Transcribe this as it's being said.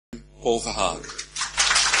Paul Verhaeghe.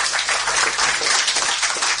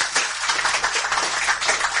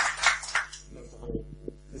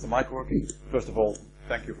 Is the mic working? First of all,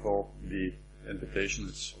 thank you for the invitation.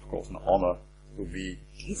 It's of course an honor to be.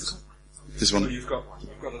 This one. You've got one.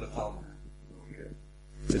 You've got it at home. Okay.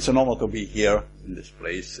 It's an honor to be here in this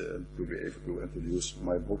place to be able to introduce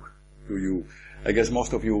my book to you. I guess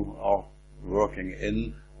most of you are working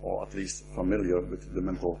in, or at least familiar with, the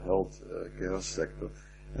mental health care sector.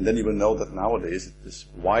 And then you will know that nowadays it is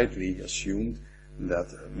widely assumed that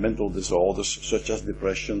mental disorders such as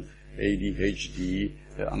depression, ADHD,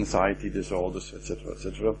 anxiety disorders,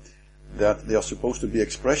 etc., that they are supposed to be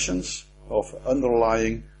expressions of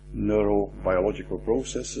underlying neurobiological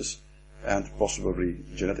processes and possibly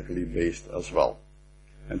genetically based as well.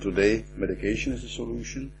 And today, medication is a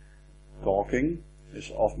solution. Talking is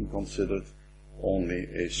often considered only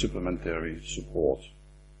a supplementary support.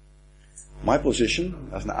 My position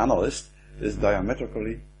as an analyst is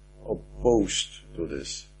diametrically opposed to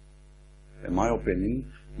this. In my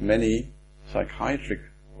opinion, many psychiatric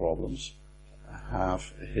problems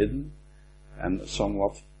have hidden and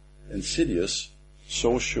somewhat insidious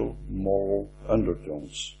social, moral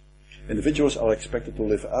undertones. Individuals are expected to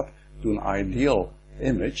live up to an ideal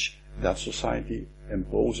image that society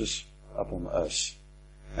imposes upon us.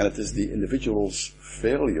 And it is the individual's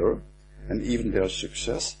failure and even their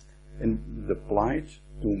success in the plight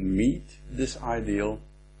to meet this ideal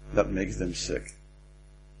that makes them sick.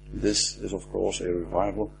 This is of course a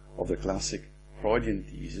revival of the classic Freudian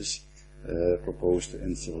thesis proposed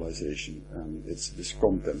in Civilization and its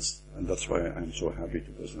discontents, and that's why I'm so happy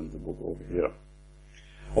to present the book over here.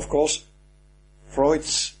 Of course,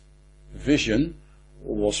 Freud's vision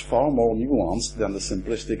was far more nuanced than the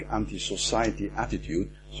simplistic anti-society attitude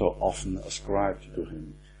so often ascribed to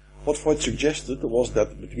him. What Freud suggested was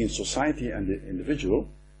that between society and the individual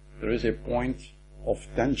there is a point of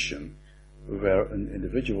tension where an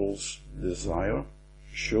individual's desire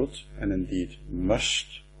should and indeed must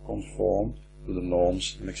conform to the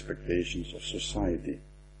norms and expectations of society.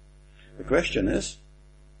 The question is,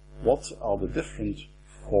 what are the different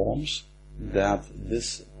forms that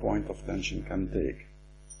this point of tension can take?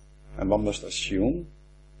 And one must assume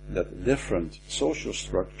that different social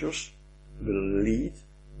structures will lead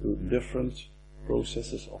to different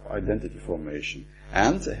processes of identity formation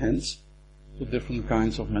and hence to different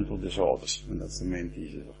kinds of mental disorders. And that's the main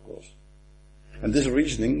thesis, of course. And this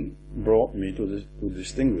reasoning brought me to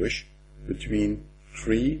distinguish between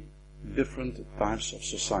three different types of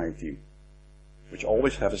society, which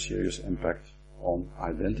always have a serious impact on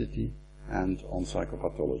identity and on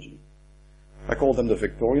psychopathology. I call them the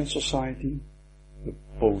Victorian society, the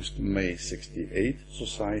post-May 68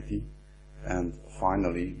 society, and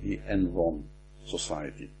finally the N1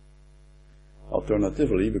 society.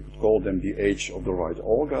 Alternatively, we could call them the age of the right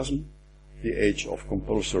orgasm, the age of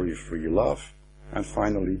compulsory free love, and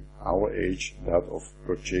finally our age, that of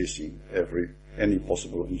purchasing any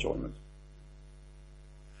possible enjoyment.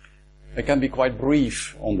 I can be quite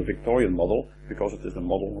brief on the Victorian model because it is the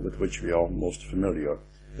model with which we are most familiar.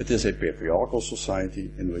 It is a patriarchal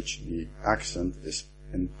society in which the accent is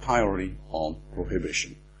entirely on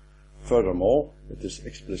prohibition. Furthermore, it is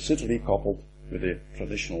explicitly coupled with a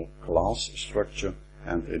traditional class structure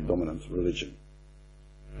and a dominant religion.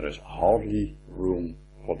 There is hardly room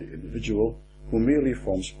for the individual who merely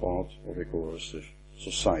forms part of a coercive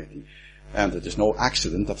society. And it is no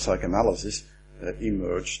accident that psychoanalysis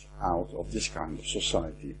emerged out of this kind of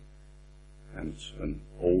society. And an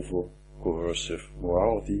over-coercive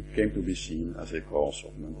morality came to be seen as a cause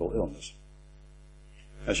of mental illness.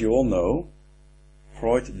 As you all know,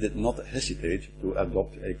 Freud did not hesitate to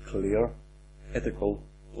adopt a clear ethical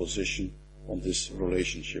position on this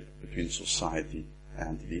relationship between society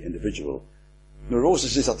and the individual.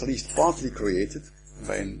 Neurosis is at least partly created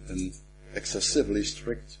by an excessively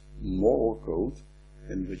strict moral code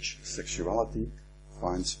in which sexuality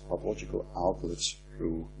finds pathological outlets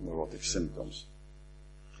through neurotic symptoms.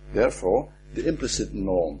 Therefore, the implicit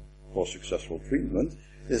norm for successful treatment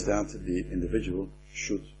is that the individual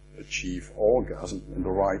should achieve orgasm in the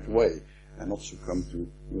right way and not succumb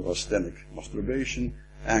to neurasthenic masturbation,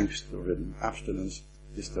 angst-ridden abstinence,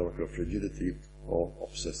 hysterical frigidity, or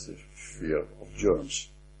obsessive fear of germs.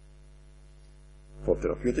 For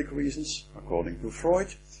therapeutic reasons, according to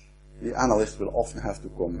Freud, the analyst will often have to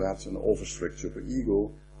combat an overstrict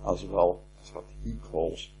superego as well as what he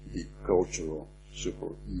calls the cultural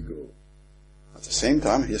superego. At the same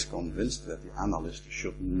time, he is convinced that the analyst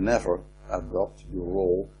should never adopt the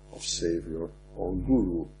role of savior or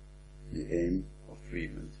guru. The aim of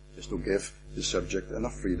treatment is to give the subject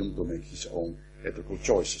enough freedom to make his own ethical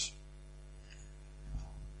choices.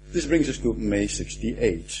 This brings us to May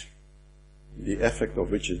 68, the effect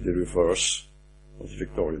of which is the reverse of the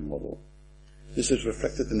Victorian model. This is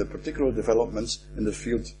reflected in the particular developments in the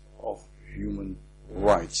field of human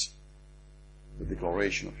rights. The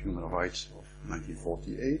Declaration of Human Rights of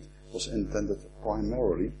 1948 was intended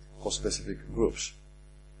primarily for specific groups.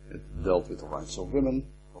 It dealt with the rights of women,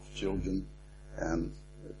 of children, and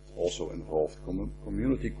it also involved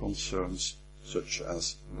community concerns such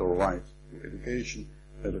as the right to education,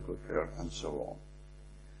 medical care, and so on.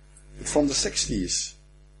 But from the 60s,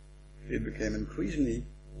 it became increasingly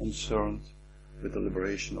concerned with the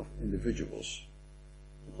liberation of individuals.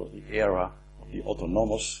 It was the era of the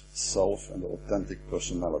autonomous self and the authentic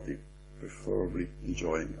personality, preferably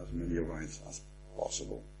enjoying as many rights as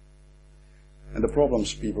possible. And the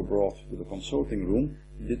problems people brought to the consulting room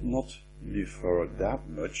did not differ that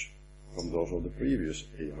much from those of the previous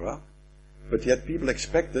era, but yet people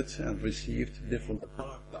expected and received different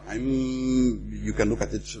time. You can look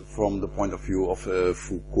at it from the point of view of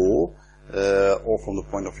Foucault, or from the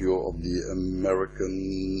point of view of the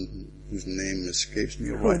American, whose name escapes me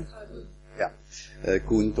right. Yeah,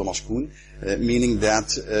 Thomas Kuhn, meaning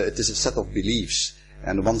that it is a set of beliefs,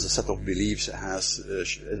 and once a set of beliefs has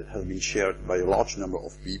been shared by a large number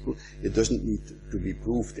of people, it doesn't need to be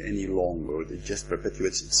proved any longer. It just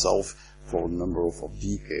perpetuates itself for a number of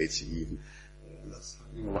decades even. That's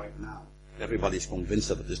happening right now. Everybody is convinced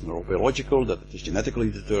that it is neurobiological, that it is genetically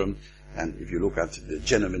determined, and if you look at the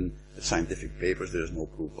genuine scientific papers, there is no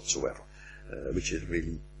proof whatsoever, which is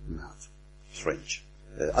really mad, strange.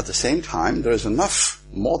 At the same time, there is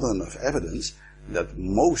more than enough evidence that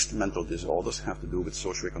most mental disorders have to do with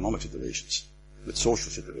socioeconomic situations, with social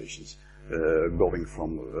situations, going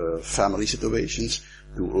from family situations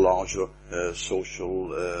to larger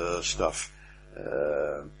social stuff.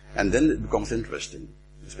 And then it becomes interesting,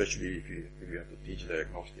 especially if you have to teach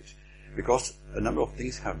diagnostics, because a number of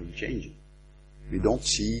things have been changing. We don't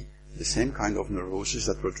see the same kind of neurosis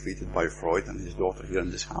that were treated by Freud and his daughter here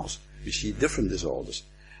in this house. We see different disorders.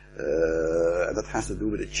 And that has to do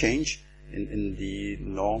with a change in the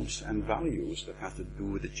norms and values. That has to do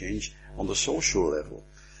with a change on the social level.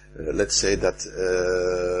 Let's say that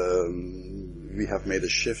we have made a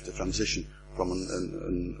shift, a transition from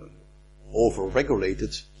an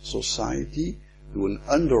over-regulated society to an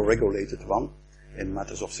under-regulated one in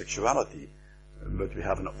matters of sexuality. But we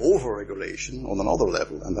have an over-regulation on another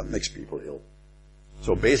level, and that makes people ill.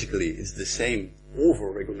 So basically, it's the same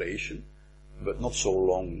over-regulation, but not so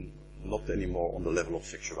long, not anymore on the level of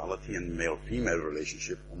sexuality and male-female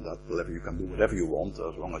relationship. On that level, you can do whatever you want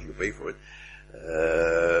as long as you pay for it.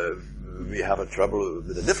 We have a trouble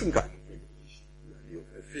with a different kind of regulation,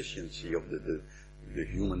 the efficiency of the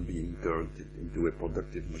human being turned into a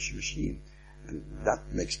productive machine, and that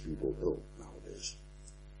makes people ill nowadays.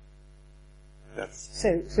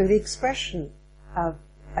 So the expression of,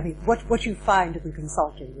 what you find in the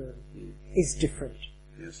consulting room is different.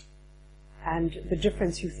 Yes. And the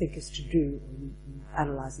difference you think is to do,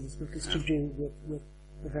 analysing this book, is to do with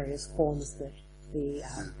the various forms that the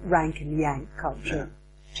rank and yank culture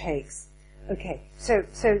takes. Okay, so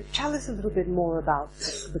tell us a little bit more about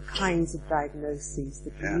the kinds of diagnoses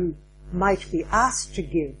that you might be asked to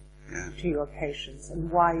give to your patients, and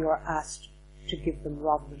why you're asked to give them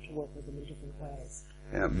rather than to work with them in different ways.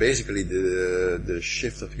 Basically, the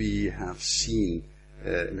shift that we have seen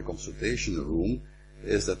in the consultation room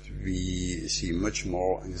is that we see much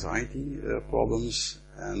more anxiety problems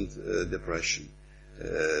and depression.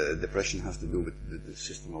 Depression has to do with the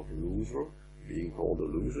system of loser, being called a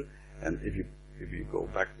loser. And if you go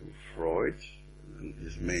back to Freud and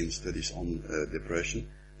his main studies on depression,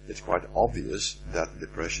 it's quite obvious that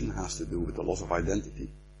depression has to do with the loss of identity.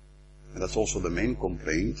 And that's also the main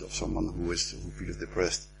complaint of someone who feels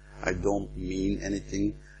depressed. I don't mean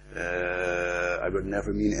anything. I will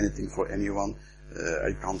never mean anything for anyone.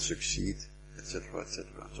 I can't succeed, etc.,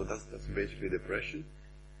 etc. So that's basically depression.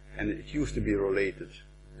 And it used to be related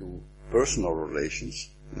to personal relations.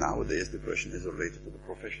 Nowadays, depression is related to the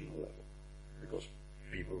professional level, because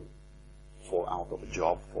people fall out of a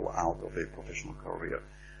job, fall out of a professional career.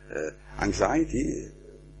 Anxiety,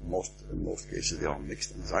 in most cases they are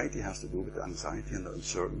mixed. Anxiety has to do with the anxiety and the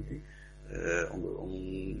uncertainty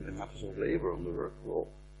in matters of labor, on the work floor.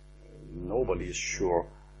 Nobody is sure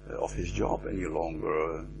of his job any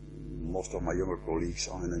longer. Most of my younger colleagues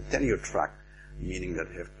are in a tenure track, meaning that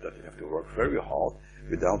they have to work very hard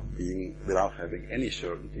without having any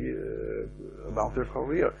certainty about their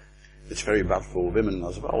career. It's very bad for women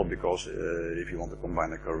as well, because if you want to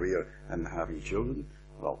combine a career and having children,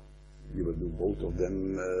 well, you will do both of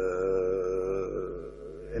them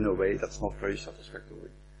in a way that's not very satisfactory.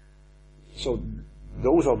 So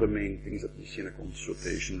those are the main things that we see in a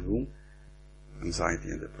consultation room: anxiety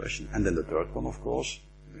and depression. And then the third one, of course,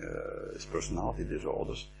 is personality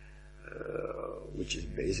disorders, which is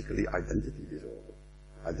basically identity disorder.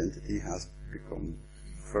 Identity has become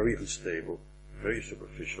very unstable, very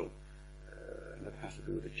superficial, and that has to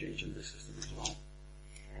do with the change in the system as well.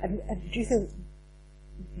 And do you think,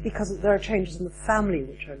 because there are changes in the family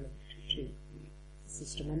which are linked to the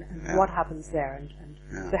system, and what happens there, and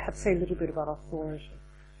perhaps say a little bit about authority?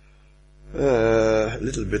 A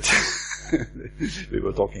little bit. We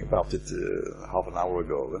were talking about it half an hour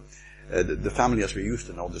ago. The family as we used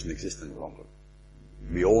to know doesn't exist any longer.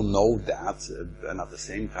 We all know that, and at the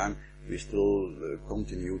same time, we still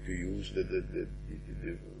continue to use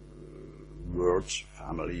the words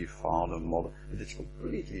family, father, mother, but it's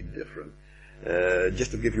completely different.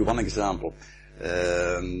 Just to give you one example,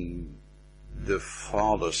 the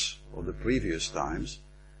fathers of the previous times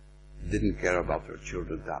didn't care about their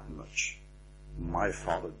children that much. My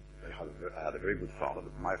father, I had a very good father,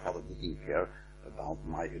 but my father didn't care about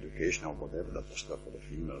my education or whatever. That was stuff for the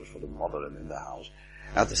females, for the mother and in the house.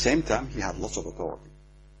 At the same time, he had lots of authority.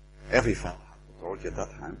 Every father had authority at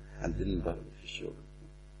that time and didn't bother with his children.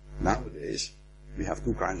 Nowadays, we have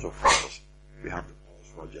two kinds of fathers. We have the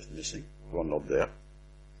fathers who are just missing, who are not there,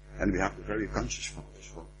 and we have the very conscious fathers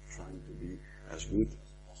who are trying to be as good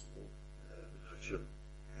as possible with their children,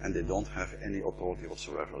 and they don't have any authority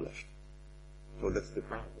whatsoever left. So that's the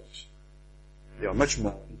paradox. They are much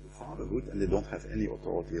more into fatherhood, and they don't have any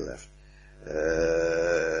authority left.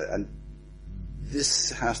 And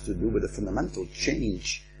this has to do with a fundamental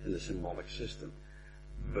change in the symbolic system.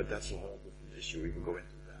 But that's a whole different issue. We can go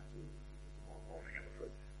into that tomorrow morning, I'm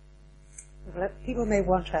afraid. Well, people may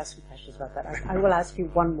want to ask you questions about that. I will ask you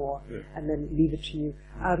one more and then leave it to you.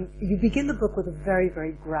 You begin the book with a very,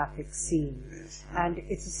 very graphic scene. Yes. And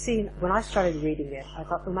it's a scene, when I started reading it, I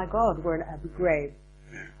thought, oh my God, we're in Abu Ghraib.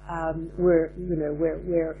 We're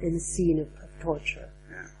in a scene of torture.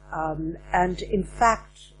 And in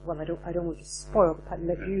fact, well, I don't want to spoil the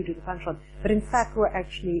let you do the punchline, but in fact we're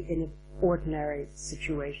actually in an ordinary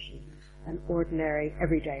situation, an ordinary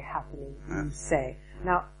everyday happening, you say.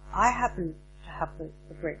 Now, I happen to have the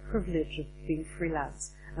great privilege of being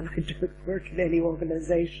freelance, and I don't work in any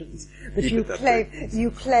organizations. But you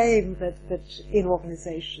claim that in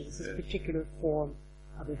organizations this particular form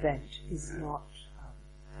of event is not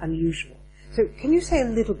unusual. So can you say a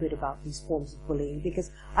little bit about these forms of bullying?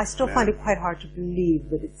 Because I still find it quite hard to believe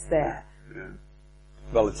that it's there.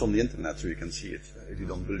 Well, it's on the internet, so you can see it if you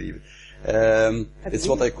don't believe it. It's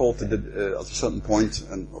what I called at a certain point,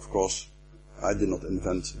 and of course I did not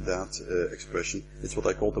invent that expression. It's what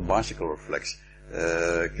I call the bicycle reflex,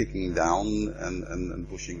 kicking down and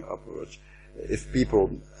pushing upwards. If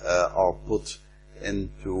people are put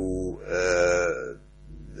into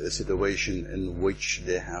a situation in which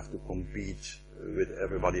they have to compete with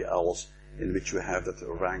everybody else, in which you have that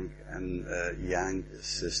rank and yang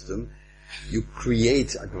system, you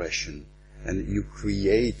create aggression, and you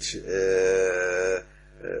create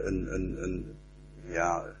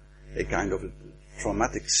a kind of a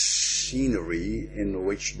traumatic scenery in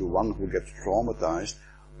which the one who gets traumatized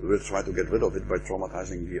will try to get rid of it by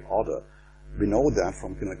traumatizing the other. We know that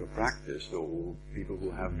from clinical practice, so people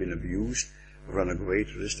who have been abused run a great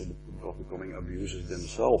risk of becoming abusers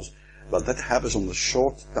themselves. But that happens on a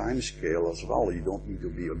short time scale as well. You don't need to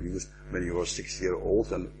be abused when you are 6 years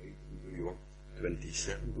old and you are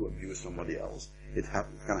 27 to abuse somebody else. It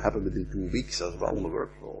can happen within 2 weeks as well on the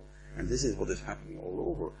work floor. And this is what is happening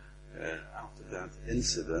all over. After that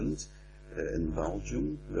incident in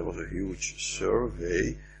Belgium, there was a huge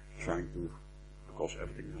survey trying to, because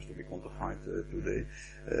everything has to be quantified today,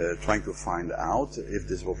 trying to find out if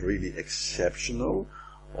this was really exceptional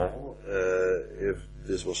or if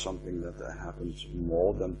this was something that happened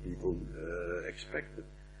more than people expected.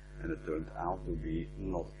 And it turned out to be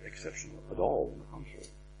not exceptional at all, on the contrary.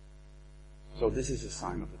 So this is a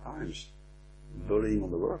sign of the times. Bullying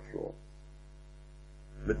on the work floor.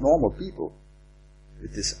 With normal people,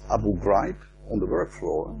 it is Abu Ghraib on the work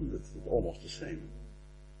floor, and it's almost the same.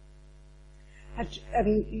 I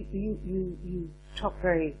mean, you talk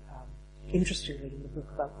very interestingly in the book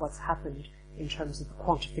about what's happened in terms of the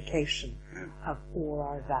quantification of all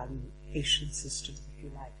our valuation systems, if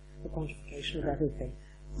you like, the quantification of everything,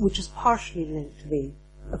 which is partially linked to the,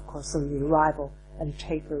 of course, the arrival and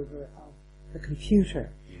takeover of the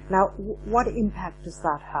computer. Now, what impact does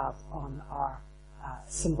that have on our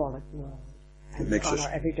symbolic world and on our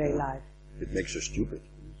everyday life? It makes us stupid.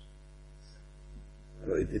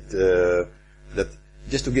 That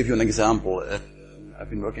just to give you an example, I've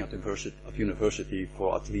been working at university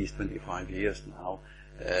for at least 25 years now,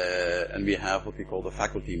 and we have what we call the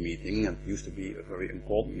faculty meeting, and it used to be a very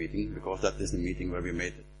important meeting because that is the meeting where we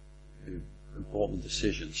made important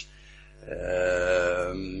decisions.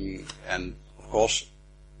 And of course,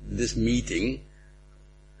 this meeting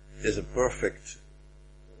is a perfect,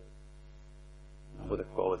 what I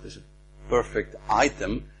call it, is a perfect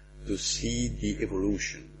item to see the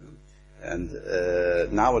evolution. And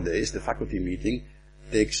nowadays, the faculty meeting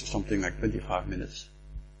takes something like 25 minutes.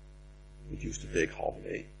 It used to take half a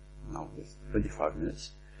day. Now it's 25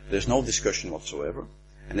 minutes. There's no discussion whatsoever.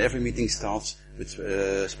 And every meeting starts with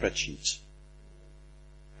spreadsheets.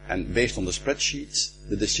 And based on the spreadsheets,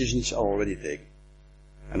 the decisions are already taken.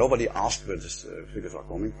 And nobody asked where these figures are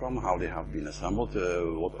coming from, how they have been assembled,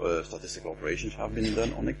 what statistical operations have been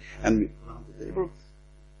done on it. And around the table,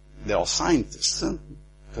 there are scientists,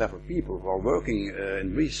 clever people who are working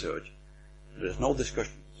in research. There is no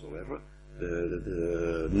discussion whatsoever.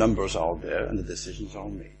 The numbers are there and the decisions are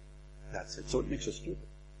made. That's it. So it makes us stupid.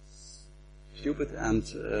 Stupid and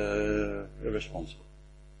irresponsible.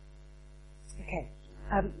 Okay.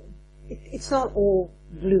 It's not all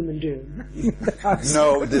gloom and doom.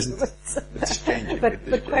 No, it isn't. It's changing.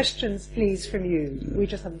 But questions, please, from you. We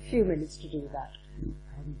just have a few minutes to do that.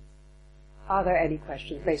 Are there any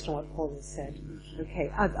questions based on what Paul has said?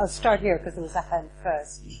 Okay, I'll start here because there was a hand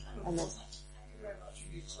first. And then... Thank you very much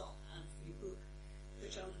for your talk and for your book,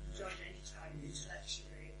 which I would have enjoyed any time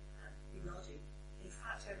intellectually and periodic. In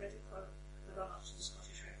fact, I read it for the run-up to the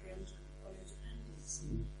Scottish referendum on independence,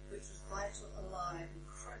 which was vital, alive,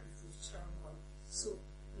 incredibly full of turmoil. So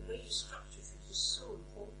the way you structure things is so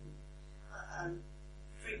important. And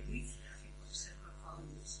very briefly, I think what you said about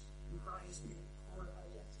values, and values being a core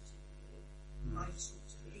identity, values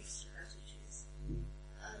to beliefs and attitudes.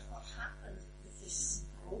 And what happened with this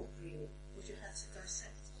book really was you had to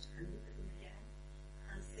dissect it and look at them again,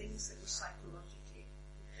 and things that were psychologically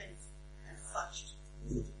kind of fudged,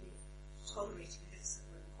 that we tolerated bits that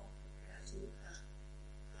were important, we had to look at.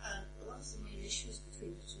 And one of the main issues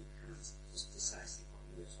between the two camps was precisely what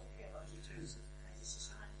we were talking about in terms of kind of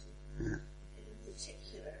society. And in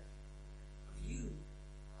particular, you,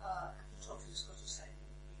 I can talk to the Scottish side,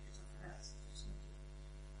 you can talk about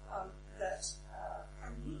that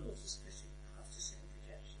our rural was split half to same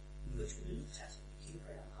projection, which we looked at and became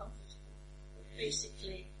very uncomfortable. But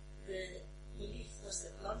basically, the belief was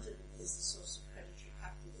that London is the source of predatory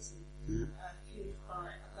capitalism, fueled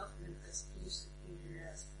by a government that's produced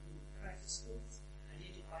millionaires from private schools and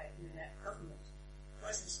aided by a millionaire government.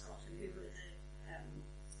 Whereas in Scotland, we were the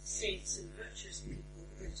saints and virtuous people who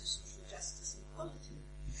were into social justice and equality.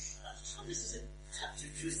 There's a touch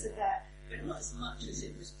of truth in that, but not as much as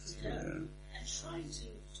it was put out. And trying to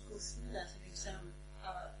go through that and examine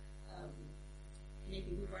how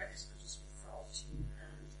maybe we weren't as good as we thought, and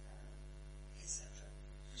etc.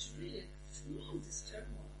 It was really a tremendous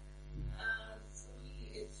turmoil. For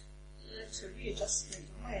me, it led to a readjustment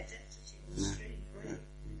of my identity in a strange way.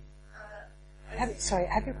 Have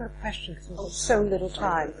you got a question? Because we've got so little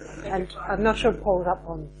time, and I'm not sure Paul's up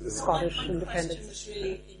on Scottish independence. My question was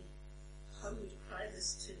really in how would you apply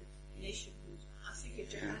this to nationhood? I think if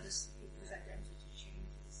jihadists and people's identity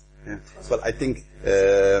changes. Yeah. Well, I think,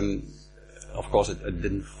 of course, it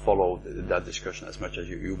didn't follow that discussion as much as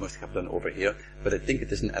you must have done over here, but I think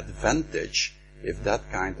it is an advantage if that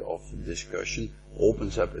kind of discussion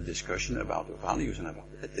opens up a discussion about the values and about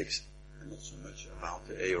ethics, and not so much about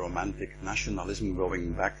a romantic nationalism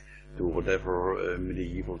going back to whatever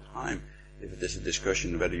medieval time. If it is a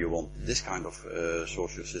discussion whether you want this kind of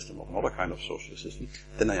social system or another kind of social system,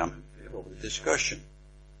 then I am in favor of the discussion.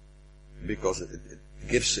 Because it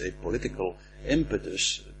gives a political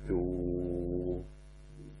impetus to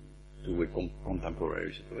a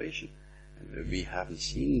contemporary situation. And we haven't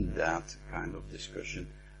seen that kind of discussion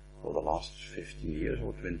for the last 15 years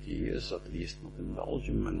or 20 years, at least not in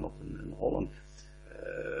Belgium and not in Holland.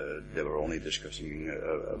 They were only discussing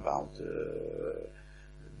about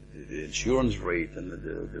the insurance rate and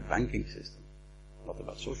the banking system, not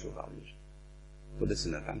about social values. But it's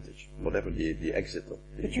an advantage, whatever the exit of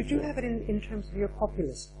the... But you do have it in terms of your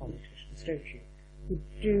populist politicians, don't you? Who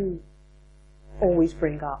do always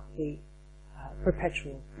bring up the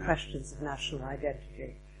perpetual questions of national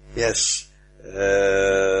identity. Yes,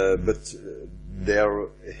 but their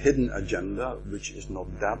hidden agenda, which is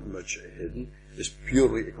not that much hidden, is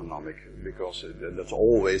purely economic, because that's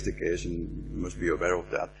always the case, and you must be aware of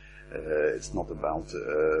that. It's not about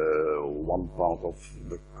one part of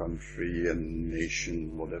the country and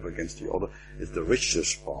nation, whatever, against the other. It's the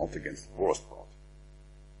richest part against the poorest part.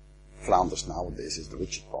 Flanders nowadays is the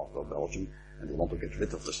richest part of Belgium. and they want to get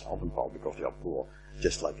rid of the southern part because they are poor.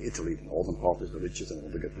 Just like Italy, the northern part is the richest, and they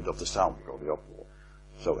want to get rid of the south because they are poor.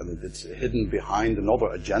 So, and it's hidden behind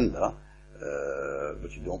another agenda,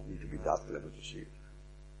 but you don't need to be that clever to see it.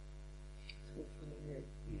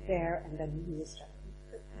 There, and then you will start.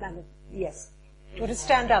 Yes. Do you want to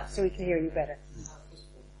stand up so we can hear you better?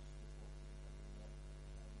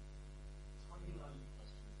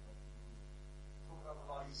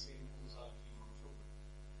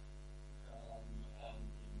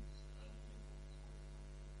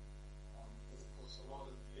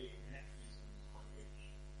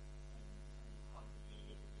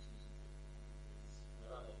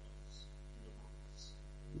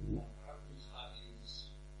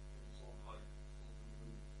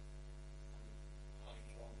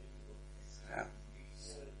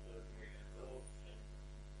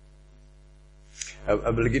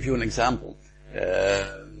 I will give you an example.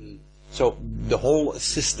 So the whole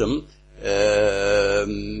system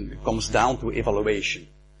comes down to evaluation,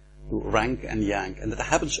 to rank and yank, and that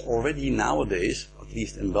happens already nowadays, at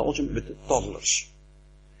least in Belgium, with toddlers.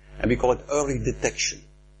 And we call it early detection.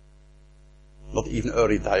 Not even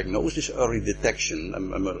early diagnosis, early detection.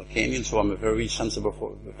 I'm a Verhaeghe, so I'm very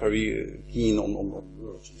sensible, very keen on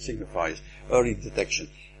words and signifiers. Early detection.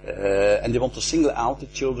 And they want to single out the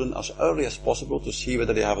children as early as possible to see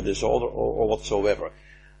whether they have a disorder or whatsoever.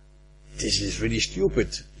 This is really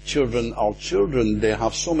stupid. Children are children. They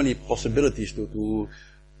have so many possibilities to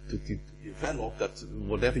develop that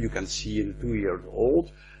whatever you can see in a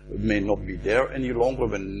 2-year-old may not be there any longer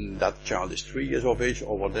when that child is 3 years of age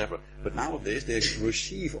or whatever. But nowadays they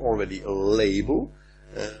receive already a label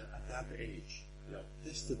at that age. They are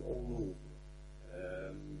tested all over.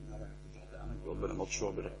 Now I have to tell the anecdote, but I'm not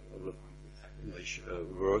sure whether I will find the English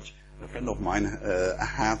word. A friend of mine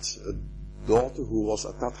had a daughter who was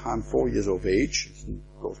at that time 4 years of age.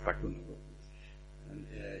 It goes back to and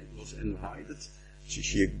he was invited.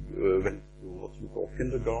 She went to what you call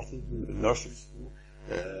kindergarten, nursery school.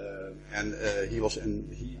 And he and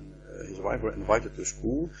his wife were invited to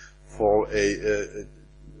school for a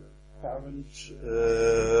parent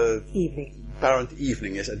evening. Parent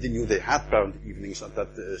evening, yes. I didn't know they had parent evenings at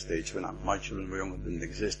that stage when my children were young. It didn't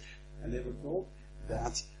exist. And they were told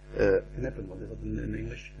that knippen, what is that in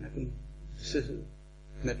English? Knippen? Scissor?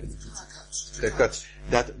 Knippen. The cut.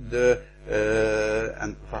 That the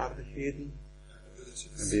and vaardigheden.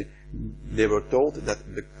 They were told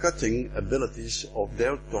that the cutting abilities of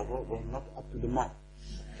their toddler were not up to the mark.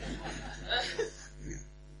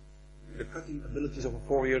 The cutting abilities of a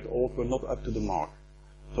 4-year-old were not up to the mark.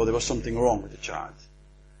 So there was something wrong with the child.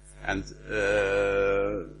 And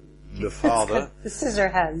the father... The scissor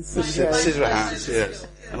hands. The scissor hands, yes.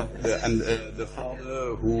 And the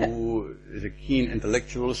father, who is a keen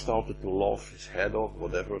intellectual, started to laugh his head off,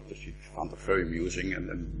 whatever, because he found it very amusing and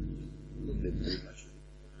didn't do much.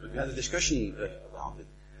 We had a discussion about it,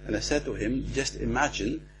 and I said to him, just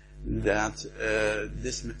imagine that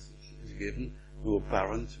this message is given to a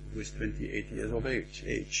parent who is 28 years of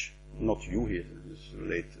age. Not you here, in his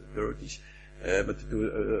late 30s, but to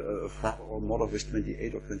a father or mother who is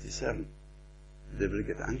 28 or 27. They will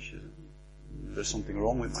get anxious. There's something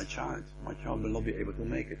wrong with my child. My child will not be able to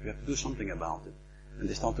make it. We have to do something about it. And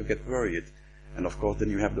they start to get worried. And of course, then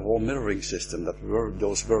you have the whole mirroring system that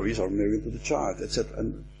those worries are mirrored to the child, etc.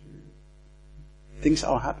 And things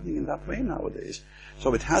are happening in that way nowadays.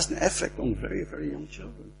 So it has an effect on very, very young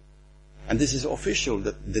children. And this is official.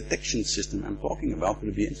 That detection system I'm talking about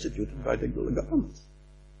will be instituted by the government.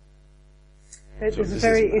 There's a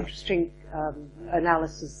very interesting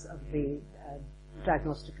analysis of the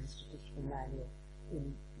Diagnostic and Statistical Manual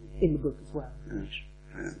in the book as well.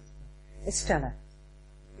 Yeah. Estella.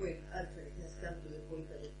 Well, actually, it has come to the point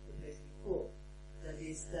that it was before. That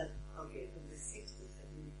is that, okay, from the 60s,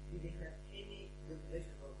 we didn't have any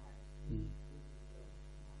information about that.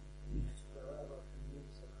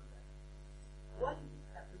 What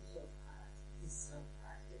happens so fast is so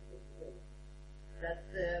fast that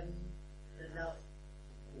now,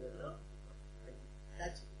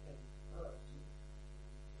 that's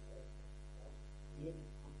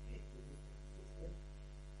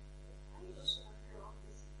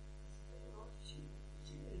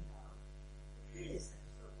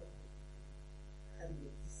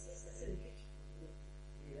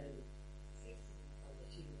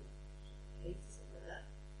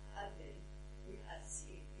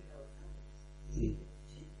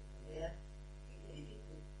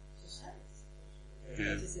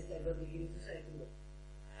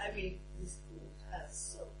I mean, this school has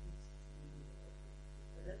so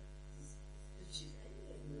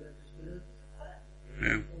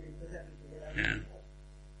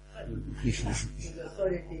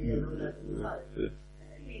authority and all that in life.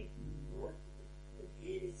 I mean, what it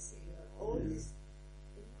is, all this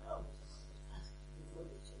enormous capacity for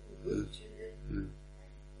the children, good children, and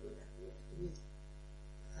what that we have to do,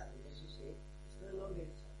 as you say, it's no longer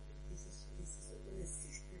something. This is sort of a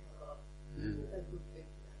system of a good thing.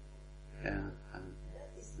 Yeah.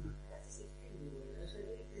 That is extremely well. So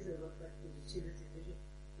it is a lot back to the children's education.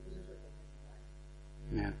 It was a sort of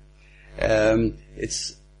Yeah.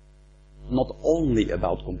 It's not only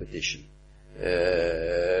about competition,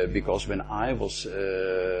 because when I was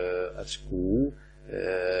at school,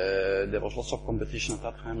 there was lots of competition at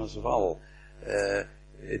that time as well.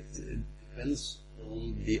 It depends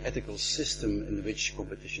on the ethical system in which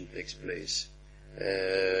competition takes place.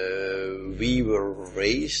 We were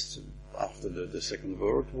raised after the Second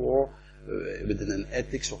World War within an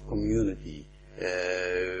ethics of community.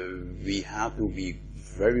 We had to be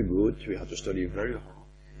very good, we had to study very hard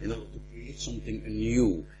in order to create something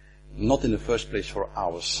new, not in the first place for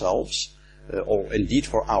ourselves, or indeed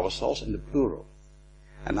for ourselves in the plural.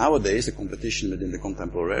 And nowadays the competition within the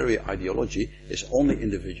contemporary ideology is only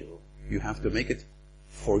individual. You have to make it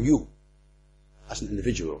for you, as an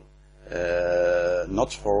individual,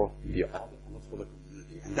 not for the other, not for the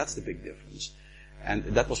community. And that's the big difference. And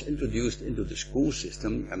that was introduced into the school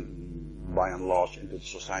system and by and large into the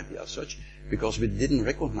society as such, because we didn't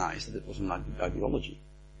recognize that it was an ideology.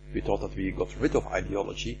 We thought that we got rid of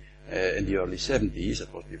ideology in the early 70s.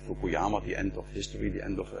 That was the Fukuyama, the end of history, the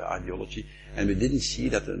end of ideology. And we didn't see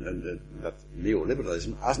that that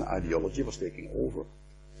neoliberalism as an ideology was taking over,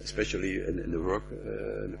 especially in the work,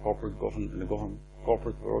 in the corporate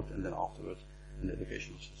corporate world, and then afterwards in the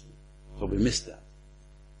educational system. So we missed that.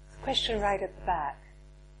 Question right at the back,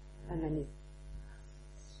 and then you.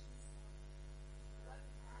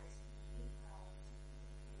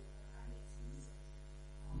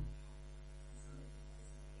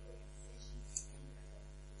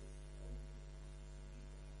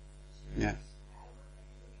 Yeah.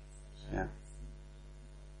 Yeah.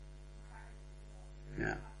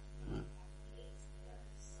 Yeah.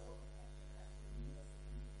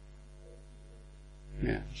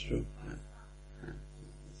 Yeah, it's true. Yeah.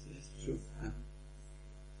 It's true. Yeah.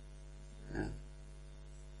 Yeah.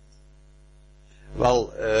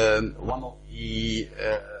 Well, one of the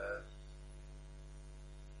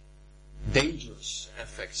dangerous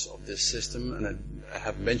effects of this system, and I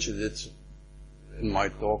have mentioned it in my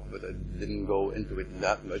talk, but I didn't go into it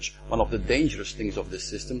that much. One of the dangerous things of this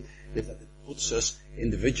system is that it puts us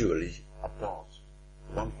individually apart,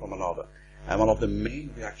 one from another. And one of the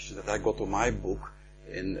main reactions that I got to my book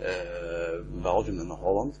in Belgium and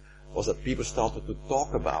Holland was that people started to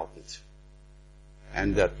talk about it.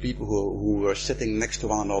 And that people who were sitting next to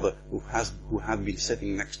one another, who had been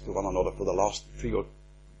sitting next to one another for the last 3 or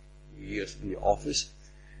 4 years in the office,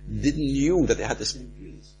 didn't knew that they had the same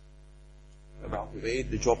feelings about the way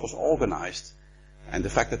the job was organized. And the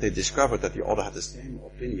fact that they discovered that the other had the same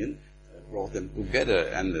opinion brought them together,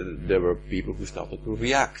 and there were people who started to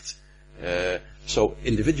react. So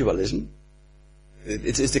individualism,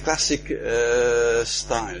 it's the classic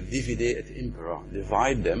style, divide et impera,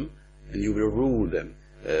 divide them and you will rule them.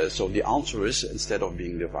 So the answer is, instead of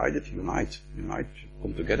being divided, unite. Unite,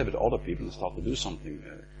 come together with other people and start to do something.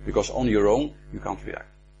 Because on your own, you can't react.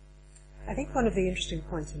 I think one of the interesting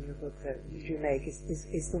points in your book that you make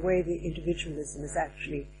is the way the individualism is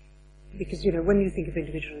actually, because, you know, when you think of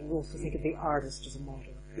individualism, you also think of the artist as a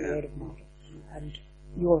model, a creative model. And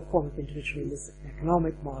your form of individualism is an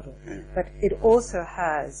economic model. But it also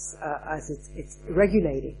has, as its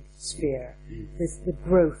regulating sphere, the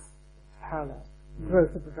growth parallel,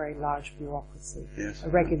 growth of a very large bureaucracy, a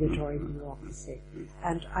regulatory bureaucracy.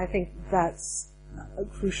 And I think that's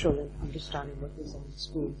crucial in understanding what goes on in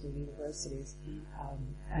schools and universities,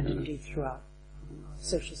 and indeed throughout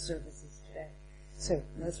social services today. So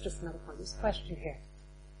that's just another point. There's a question here.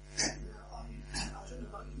 I don't know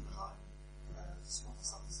about you, but this one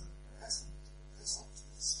is always a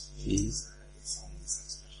consultants. It's only this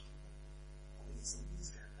expression. I think it's something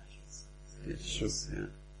that's very precious. It's true, yeah.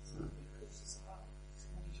 Because it's about so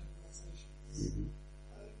many generalizations.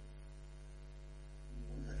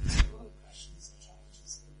 One of the questions or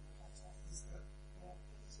challenges that I have to offer is that there are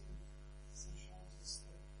plenty of sociologists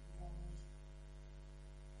that regard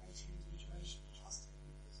racial individuation and trust in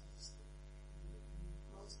obviously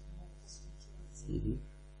relatively more positive terms.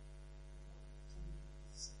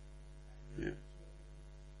 Yeah.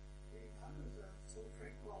 Kind of talk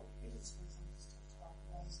very well, Ian's for example, talked about the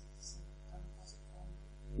rise of this democratic form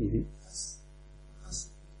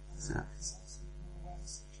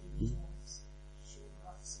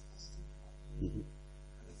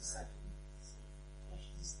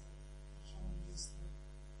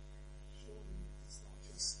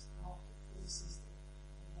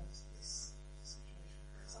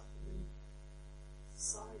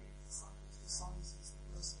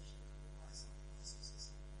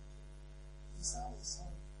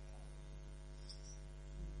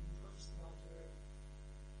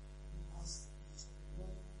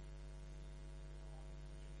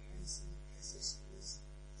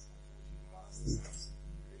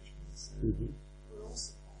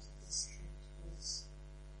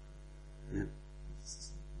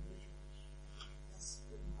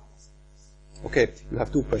Okay, you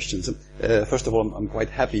have two questions. First of all, I'm quite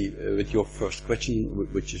happy with your first question,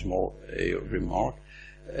 which is more a remark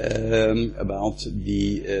about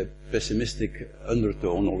the pessimistic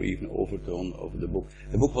undertone or even overtone of the book.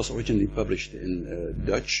 The book was originally published in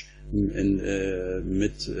Dutch in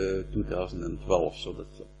mid-2012, so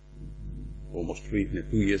that's almost 2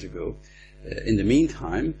 years ago. In the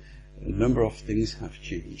meantime, a number of things have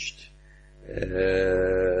changed.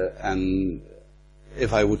 And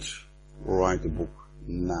if I would write a book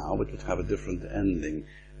now, it would have a different ending.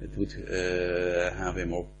 It would have a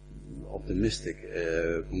more optimistic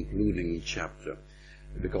concluding chapter,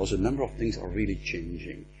 because a number of things are really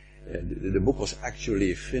changing. The book was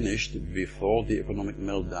actually finished before the economic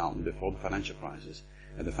meltdown, before the financial crisis.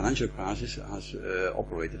 And the financial crisis has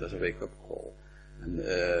operated as a wake-up call.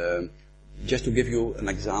 And just to give you an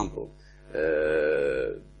example,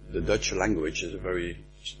 the Dutch language is a very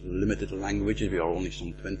limited language. We are only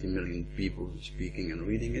some 20 million people speaking and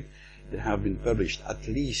reading it. There have been published at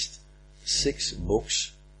least 6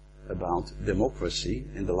 books about democracy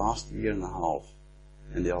in the last year and a half.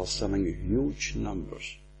 And they are selling huge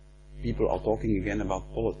numbers. People are talking again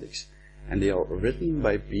about politics. And they are written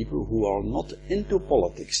by people who are not into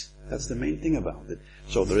politics. That's the main thing about it.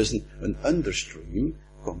 So there is an understream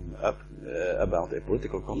coming up about a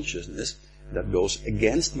political consciousness that goes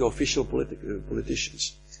against the official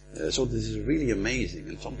politicians. So this is really amazing,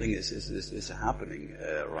 and something is happening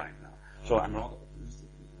right now. So I'm rather optimistic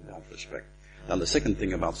in that respect. Then the second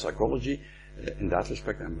thing about psychology, in that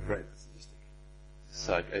respect I'm very pessimistic.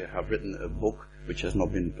 So I have written a book which has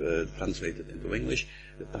not been translated into English.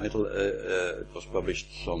 The title, it was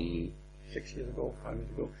published some 6 years ago, 5 years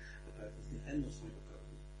ago. The title is The End of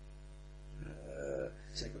Psychotherapy.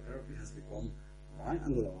 Psychotherapy has become, by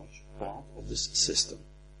and large, part of this system.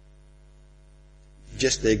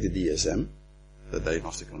 Just take the DSM, the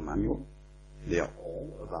Diagnostical Manual. They are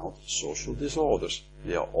all about social disorders.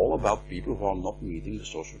 They are all about people who are not meeting the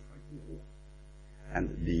social criteria.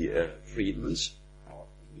 And the treatments are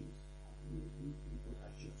meeting people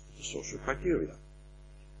adjust to the social criteria.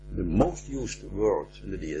 The most used word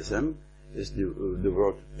in the DSM is the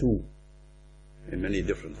word "to," in many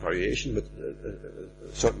different variations, but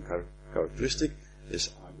a certain characteristic is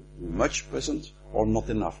either too much present or not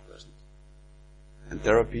enough present. And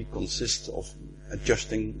therapy consists of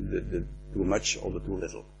adjusting the too much or the too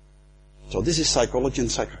little. So this is psychology and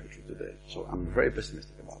psychiatry today. So I'm very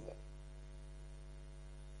pessimistic about that.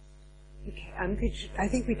 Okay, I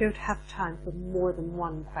think we don't have time for more than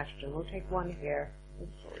one question. We'll take one here.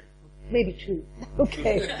 Sorry. Maybe 2.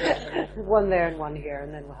 Okay. One there and one here,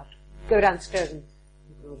 and then we'll have to go downstairs and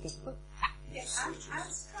we'll get the book. Yes, I'm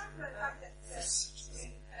struck by the fact that your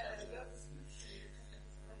description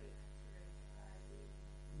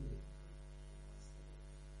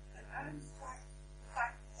I'm struck by the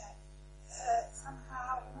fact that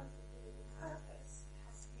somehow the purpose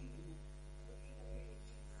has been looking really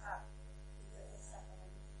deep up into the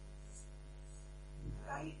psychoanalytic systems.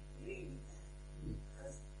 I agree with that,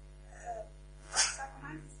 because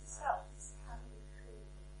psychoanalysis itself is coming to the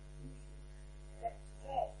conclusion that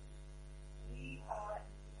today we are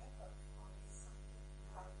in the effort on something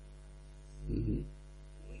called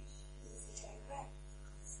which is a direct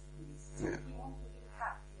consequence. We want to look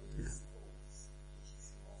at the schools, which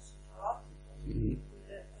is the most important with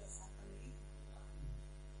the psychoanalytic one.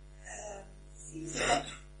 Seems that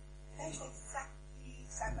that's exactly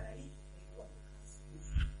psychoanalytically what the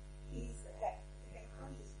consequence is, that the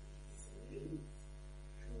consciousness is linked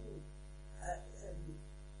to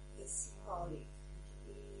the symbolic,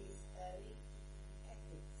 which is linked to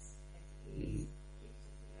ethics, that is linked to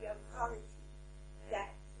the authority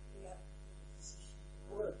that the position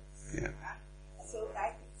works. Yeah. So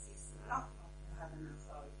ethics is not to have an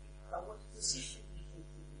authority, but what position we take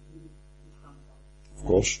to be in front of. Of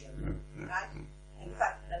course. Right? In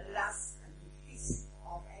fact, the last and the least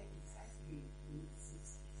of ethics has been in the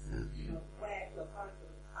 60s. You know, where the authority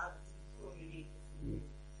of how to be coordinated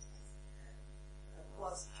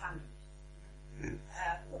was challenged.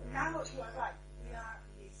 But now you are right. We are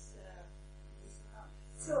in this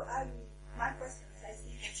so my question is, I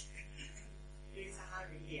think there is a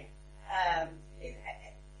hurry here.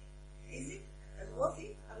 Was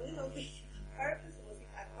it a little bit on purpose, or was it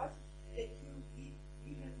a purpose that you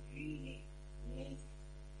even really made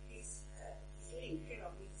this link,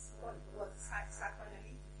 with what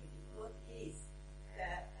psychoanalytically, what is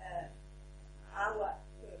our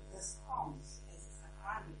response as a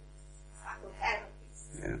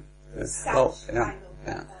psychotherapist? Such kind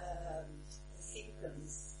of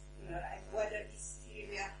symptoms, and whether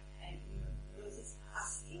hysteria and neurosis are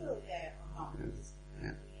still there or not.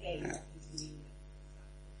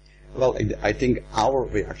 Well, I think our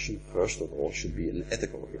reaction, first of all, should be an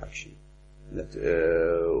ethical reaction. That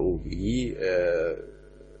we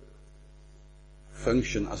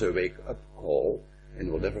function as a wake-up call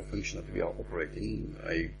in whatever function that we are operating.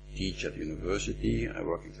 I teach at university, I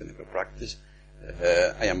work in clinical practice.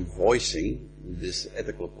 I am voicing this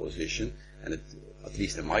ethical position, and at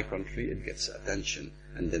least in my country, it gets attention.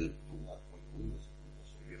 And then from that point onwards,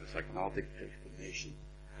 also give a psychoanalytic explanation.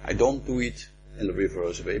 I don't do it in the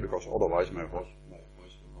reverse way, because otherwise my voice will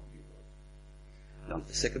not be heard. Now,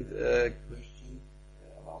 the second question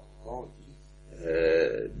about authority.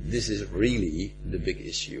 This is really the big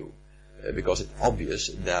issue, because it's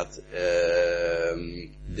obvious that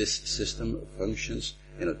this system functions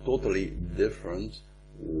in a totally different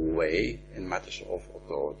way in matters of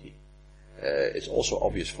authority. It's also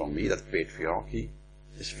obvious for me that patriarchy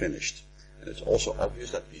is finished. And it's also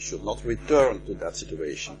obvious that we should not return to that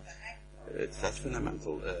situation. That's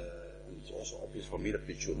fundamental. And it's also obvious for me that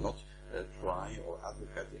we should not try or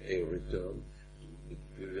advocate a return to the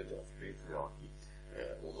period of patriarchy.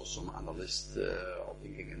 Although some analysts are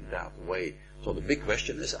thinking in that way. So the big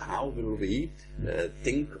question is, how will we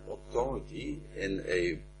think authority in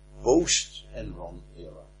a post-Enron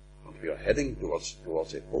era? And we are heading towards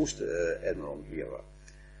a post-Enron era.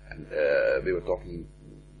 And we were talking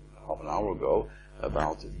half an hour ago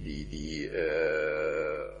about the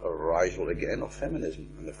arisal again of feminism,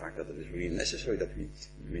 and the fact that it is really necessary that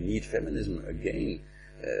we need feminism again,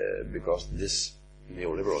 because this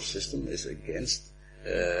neoliberal system is against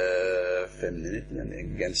femininity and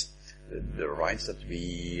against the rights that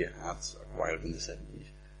we had acquired in the 70s.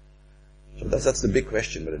 So that's the big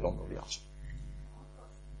question, but I don't know the answer.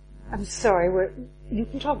 I'm sorry, you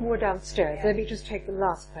can talk more downstairs. Let me just take the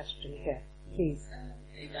last question here, please. I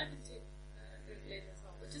can take later as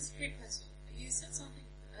well, but just a quick question. You said something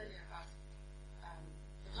earlier about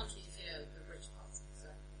the countries here, the rich parts of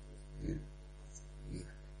the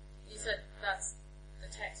You said that's the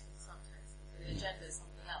text with the subtext. The agenda is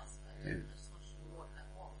something else. I just wanted to know what that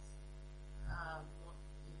was. What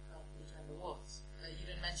you felt the agenda was. You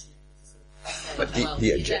didn't mention it. But the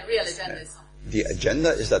real agenda is something. The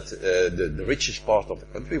agenda is that the richest part of the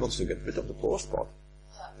country wants to get rid of the poorest part.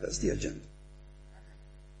 That's the agenda.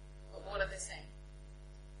 But what are they saying?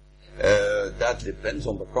 That depends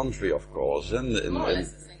on the country, of course. And more or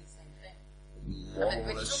less the same thing. More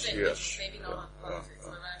or less, yes. Maybe not on politics,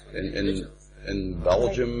 but around in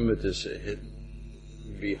Belgium, it is hidden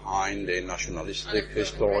behind a nationalistic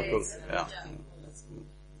historical. Yeah. And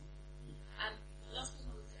last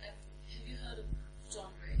one was, have you heard of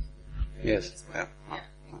John Verhaeghe? Yes. Yeah.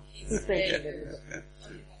 He's very good.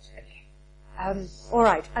 Yeah. All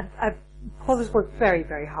right. Paul has worked very,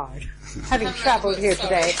 very hard, having travelled here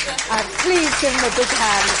today. Please give him a big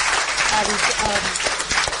hand.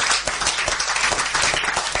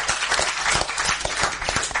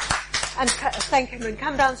 And thank him, and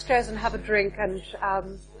come downstairs and have a drink and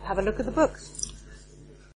have a look at the books.